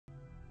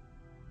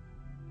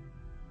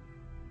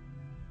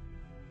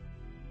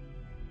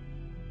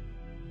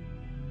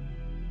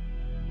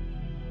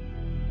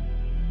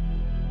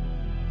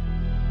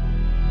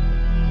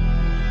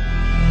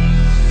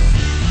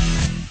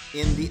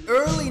In the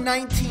early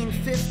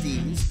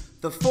 1950s,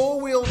 the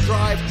four-wheel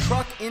drive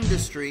truck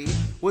industry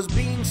was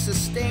being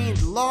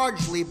sustained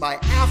largely by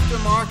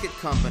aftermarket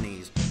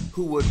companies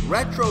who would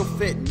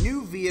retrofit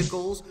new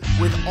vehicles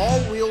with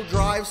all-wheel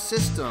drive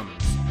systems,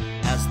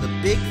 as the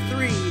Big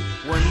Three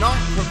were not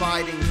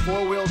providing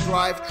four-wheel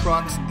drive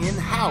trucks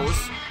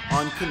in-house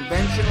on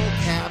conventional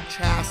cab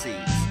chassis.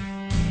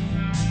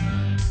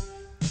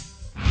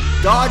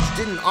 Dodge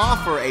didn't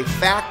offer a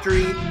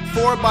factory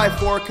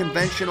 4x4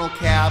 conventional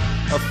cab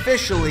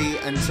officially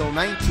until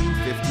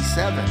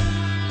 1957.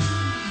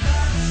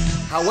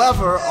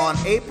 However, on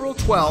April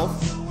 12,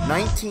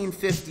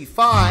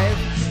 1955,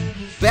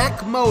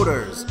 Beck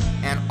Motors,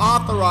 an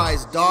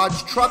authorized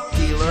Dodge truck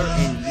dealer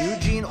in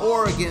Eugene,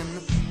 Oregon,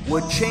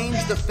 would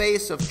change the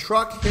face of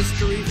truck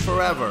history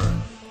forever.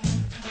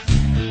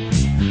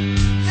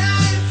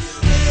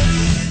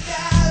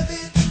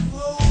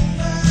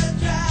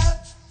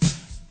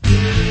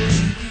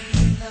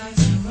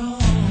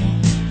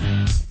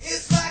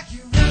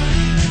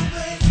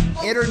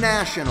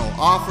 International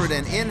offered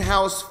an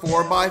in-house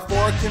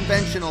 4x4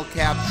 conventional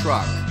cab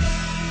truck.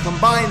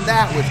 Combine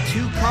that with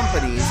two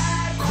companies,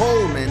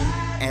 Coleman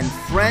and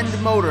Friend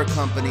Motor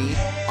Company,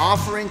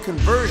 offering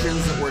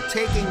conversions that were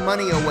taking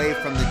money away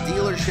from the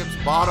dealership's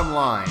bottom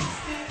line.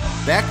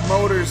 Beck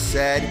Motors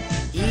said,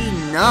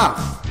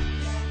 "Enough!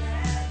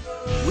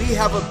 We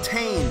have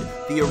obtained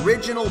the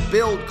original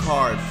build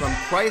card from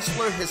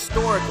Chrysler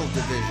Historical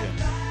Division,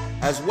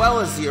 as well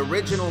as the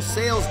original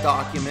sales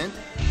document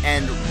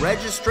and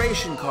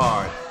registration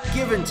card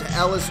given to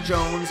Ellis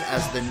Jones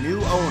as the new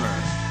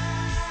owner."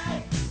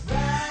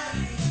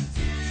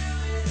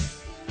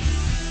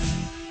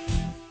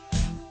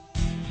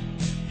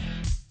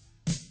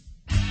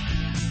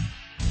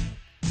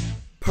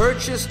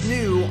 Purchased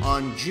new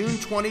on June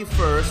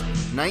 21st,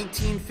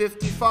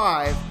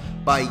 1955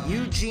 by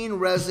Eugene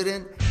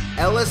resident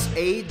Ellis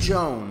A.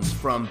 Jones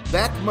from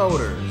Beck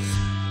Motors.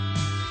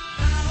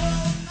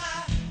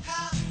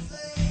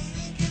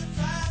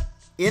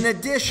 In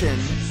addition,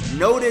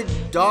 noted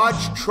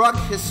Dodge truck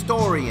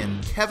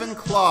historian Kevin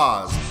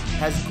Claus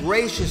has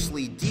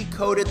graciously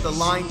decoded the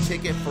line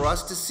ticket for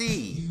us to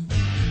see.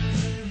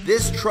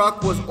 This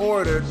truck was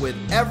ordered with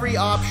every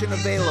option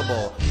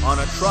available on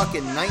a truck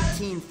in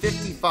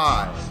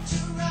 1955,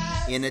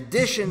 in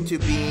addition to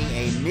being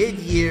a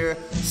mid-year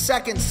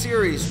second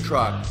series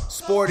truck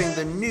sporting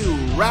the new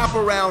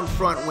wraparound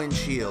front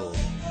windshield.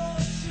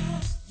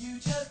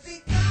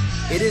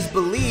 It is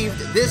believed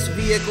this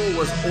vehicle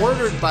was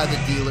ordered by the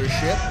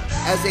dealership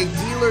as a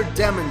dealer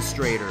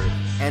demonstrator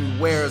and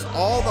wears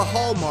all the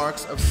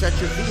hallmarks of such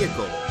a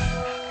vehicle.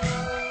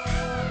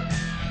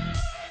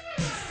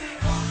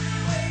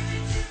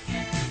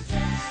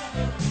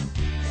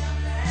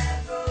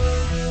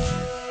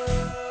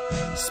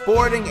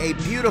 Sporting a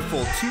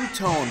beautiful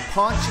two-tone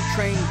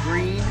Pontchartrain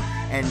green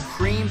and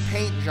cream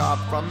paint job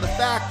from the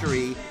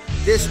factory,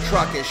 this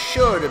truck is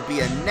sure to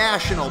be a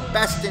national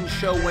Best in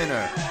Show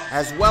winner,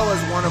 as well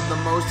as one of the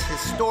most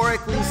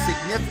historically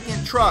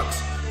significant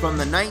trucks from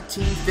the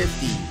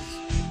 1950s.